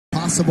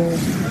possible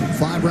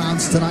 5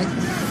 rounds tonight?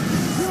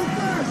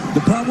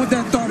 The problem with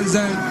that thought is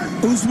that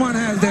Usman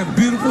has that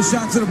beautiful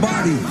shot to the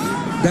body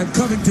that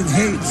Covington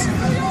hates.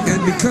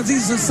 And because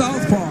he's a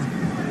southpaw,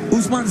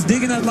 Usman's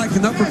digging that like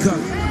an uppercut.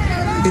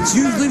 It's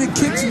usually the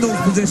kicks in those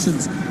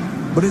positions,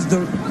 but it's the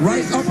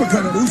right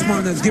uppercut of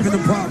Usman that's giving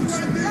him problems.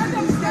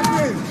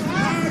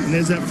 And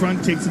there's that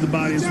front kick to the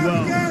body as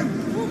well.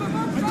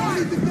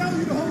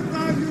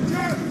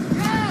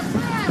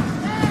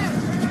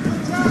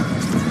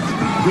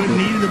 Good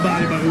knee to the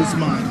body by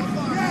Usman.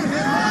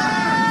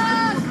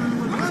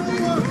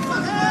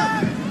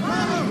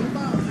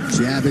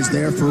 Jab is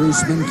there for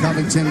Usman.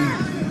 Covington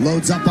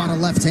loads up on a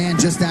left hand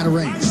just out of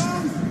range.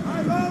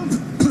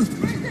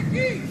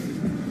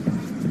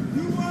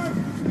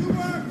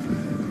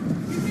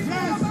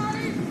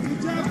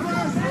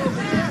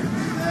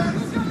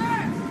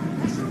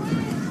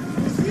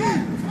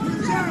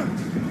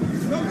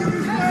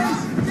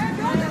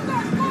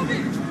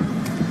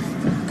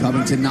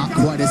 Covington not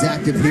quite as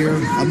active here.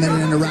 A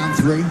minute into round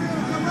 3.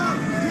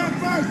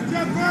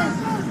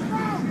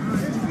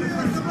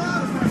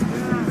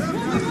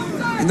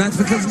 And that's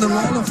because in the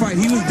Lawler fight,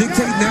 he was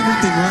dictating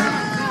everything,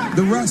 right?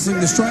 The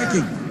wrestling, the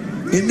striking.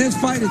 In this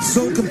fight, it's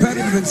so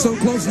competitive and so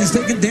close, and he's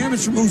taking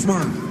damage from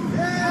Usman.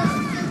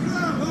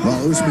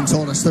 Well, Usman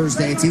told us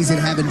Thursday it's easy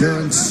to have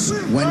endurance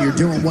when you're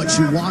doing what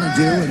you want to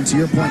do. And to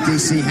your point,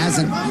 DC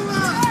hasn't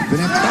been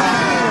able to...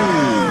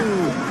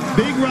 Oh!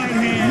 Big right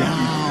hand.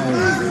 Wow.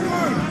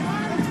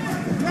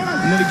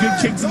 And then a good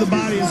kick to the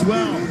body as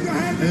well.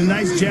 And a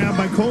nice jab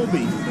by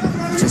Colby.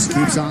 Just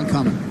keeps on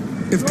coming.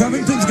 If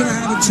Covington's going to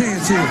have a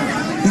chance here,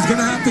 he's going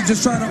to have to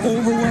just try to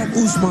overwhelm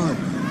Usman.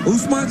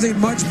 Usman's a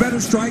much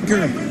better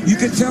striker. You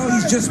can tell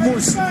he's just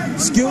more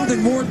skilled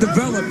and more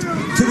developed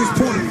to this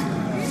point.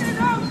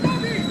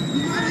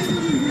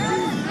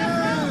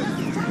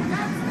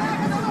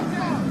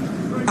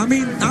 I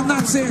mean, I'm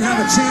not saying have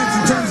a chance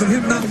in terms of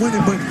him not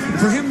winning, but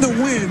for him to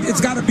win, it's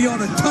got to be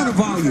on a ton of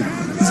volume.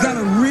 He's got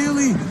to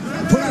really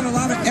put out a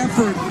lot of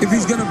effort if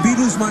he's going to beat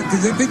Usman,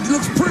 because if it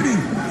looks pretty,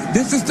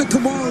 this is the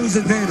Kamaru's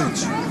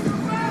advantage.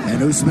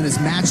 And Usman has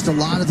matched a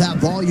lot of that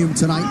volume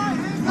tonight.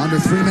 Under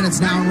 3 minutes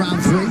now in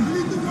round 3.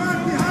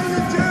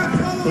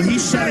 Well,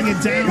 he's shutting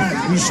it down.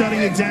 He's shutting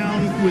it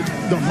down with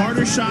the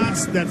harder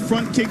shots, that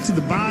front kick to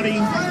the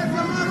body.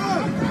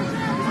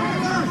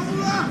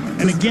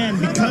 And again,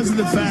 because of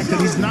the fact that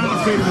he's not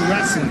afraid of the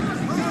wrestling.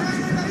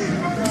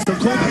 So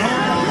Colby,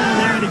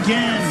 there it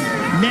again.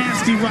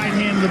 Nasty right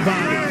hand to the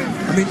body.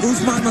 I mean,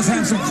 Usman must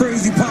have some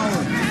crazy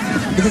power,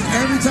 because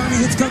every time he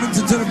hits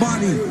Covington to the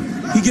body,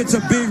 he gets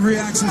a big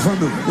reaction from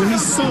him. Well,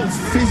 he's so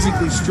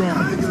physically strong.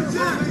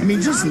 I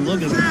mean, just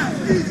look at him.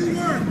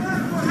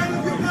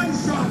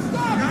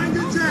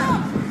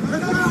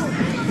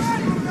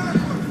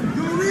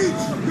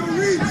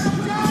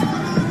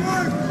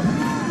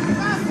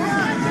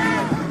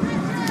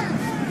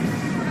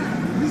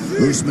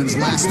 Usman's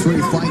last 3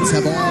 fights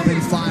have all been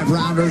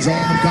 5-rounders. All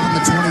have gone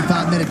the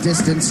 25-minute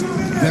distance.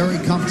 Very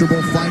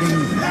comfortable fighting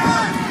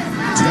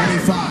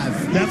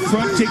 25. That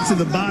front kick to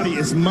the body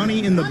is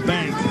money in the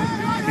bank.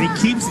 And he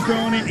keeps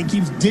throwing it and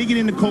keeps digging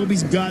into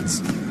Colby's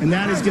guts, and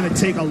that is going to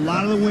take a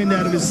lot of the wind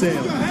out of his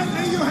sail.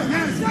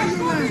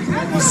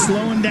 He's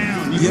slowing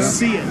down. You can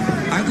see it.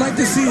 I'd like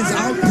to see his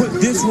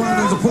output this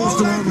round as opposed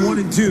to round 1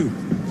 and 2.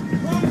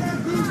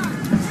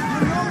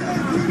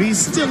 He's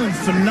still in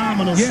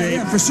phenomenal shape.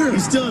 Yeah, for sure. He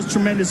still has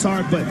tremendous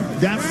heart, but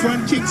that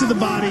front kick to the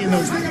body and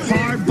those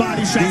hard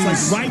body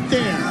shots, like right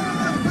there,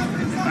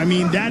 I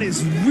mean, that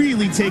is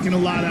really taking a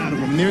lot out of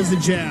him. There's the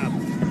jab.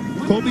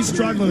 Colby's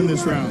struggling in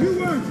this round.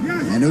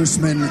 And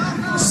Usman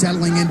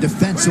settling in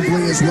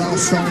defensively as well,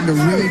 starting to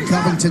read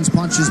Covington's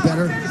punches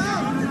better.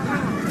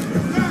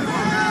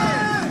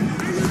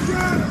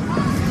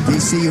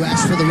 DC, you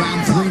asked for the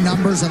round 3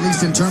 numbers, at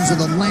least in terms of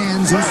the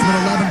lands. Usman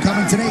 11,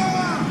 Covington 8.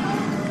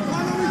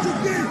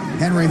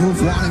 Henry Hoof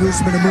wanting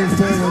Usman to move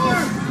forward.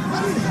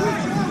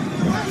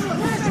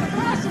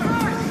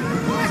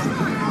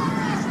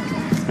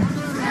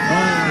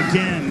 Oh,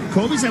 again,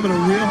 Colby's having a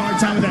real hard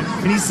time with that.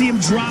 And you see him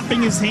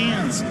dropping his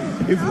hands.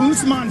 If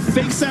Usman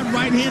fakes that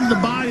right hand to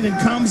the body, then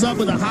comes up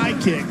with a high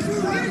kick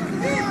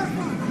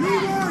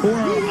or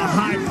a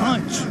high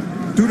punch.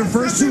 Through the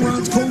first 2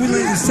 rounds, Colby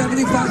landed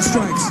 75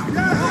 strikes.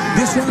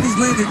 This round, he's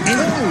landed 8.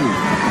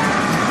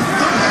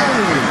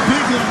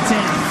 Big left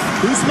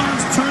hand.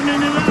 Usman's turning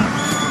it up.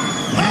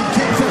 And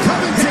kick for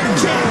Covington.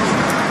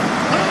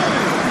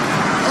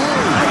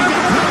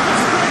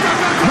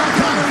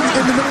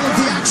 In the middle of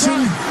the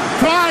action.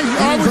 Try,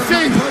 I will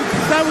see.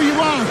 Stay where you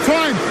are.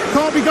 Try.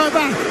 Colby, go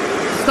back.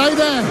 Stay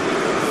there.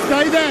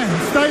 Stay there.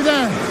 Stay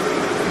there.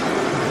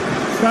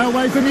 Stay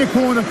away from your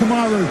corner,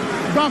 Kamaru.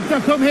 Doctor,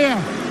 come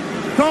here.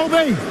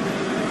 Colby.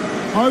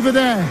 Over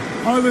there.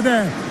 Over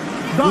there.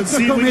 Doctor, Let's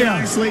see if we can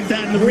isolate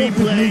that in the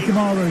replay. Me,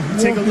 Kamaru.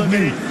 Take a look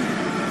at it.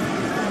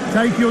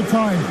 Take your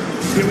time.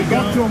 Here we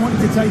go. Doctor, I want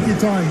you to take your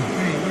time.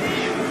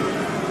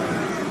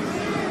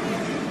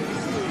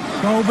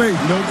 Colby.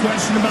 No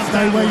question about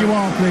Stay that where one. you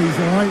are, please,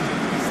 all right?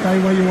 Stay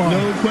where you are.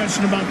 No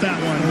question about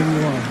that one. There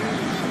you are.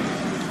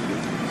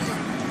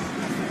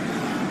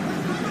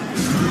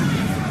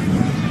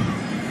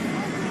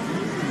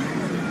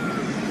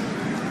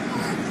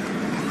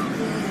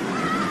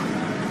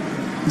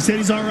 said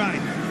he's all right.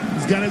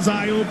 He's got his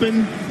eye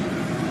open.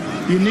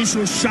 The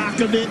initial shock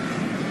of it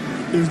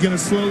is going to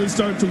slowly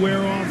start to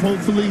wear off,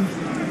 hopefully.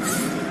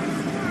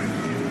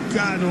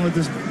 God, don't let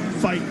this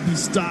fight be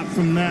stopped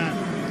from that.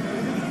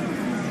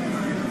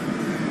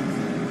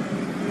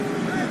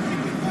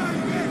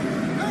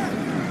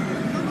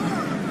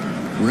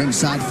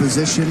 Ringside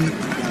physician.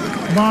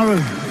 Kamaru.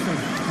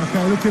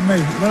 Okay, look at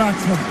me.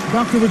 Relax.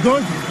 Doctor, we're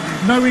good?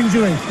 No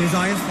injury. His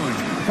eye is fine.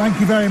 Thank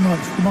you very much.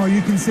 Kamaru,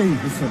 you can see.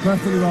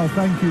 Perfectly well.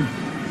 Thank you.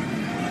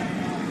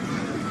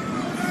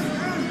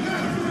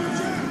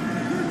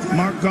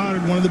 Mark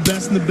Goddard, one of the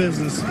best in the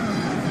business.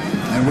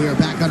 And we are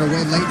back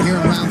underway late here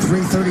in round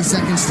 3, 30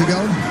 seconds to go.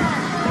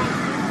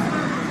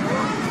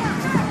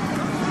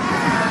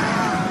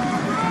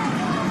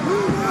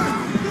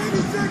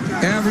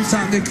 Every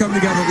time they come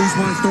together,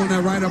 Usman's throwing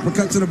that right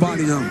uppercut to the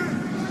body now.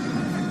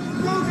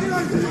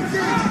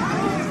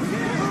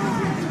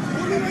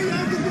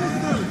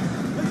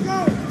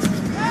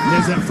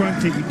 There's that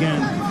front kick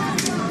again.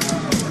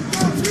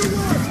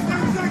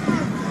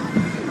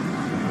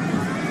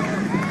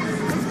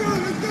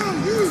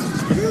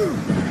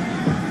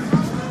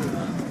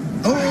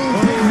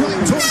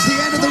 Right towards the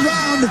end of the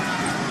round.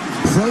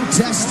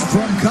 Protest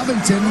from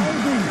Covington.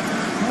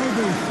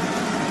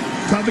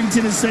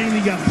 Covington is saying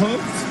he got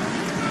poked,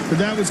 but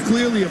that was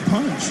clearly a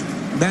punch.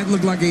 That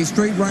looked like a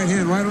straight right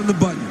hand right on the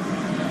button.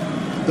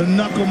 The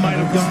knuckle might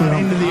have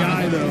gone into the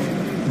eye, though.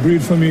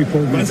 Breathe for me,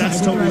 Colby. But that's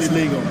totally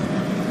legal.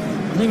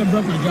 I think I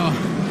broke my jaw.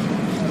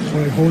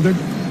 All right, hold it.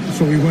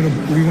 So we want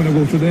to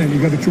go to the end.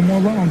 You got 2 more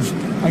rounds.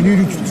 I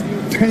need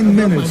 10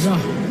 minutes.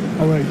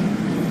 All right.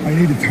 I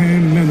need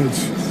 10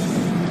 minutes.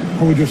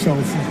 Hold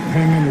yourself.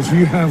 10 minutes.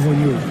 You have on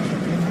you.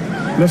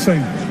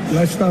 Listen,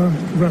 let's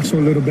wrestle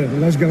a little bit.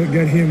 Let's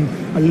get him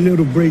a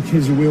little break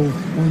his will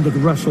on the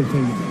wrestle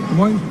thing. Come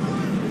on.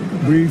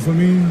 Breathe for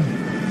me.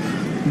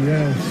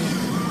 Yes.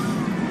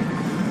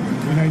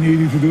 And I need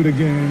you to do it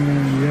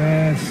again.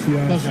 Yes,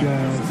 yes,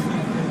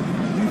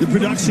 yes. The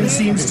production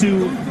seems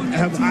to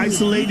have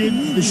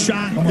isolated the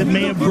shot that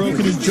may have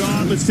broken his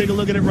jaw. Let's take a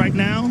look at it right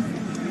now.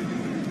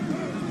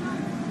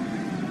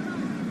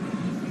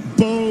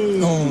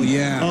 Boom. Oh,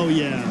 yeah. Oh,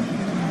 yeah.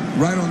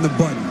 Right on the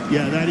button.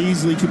 Yeah, that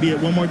easily could be it.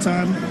 One more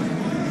time.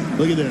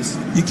 Look at this.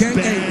 You can't,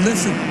 Bang. hey,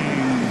 listen.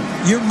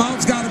 Your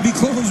mouth's got to be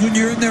closed when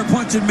you're in there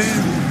punching,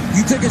 man.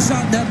 You take a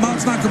shot and that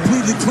mouth's not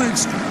completely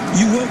clenched,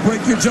 you will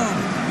break your jaw.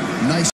 Nice.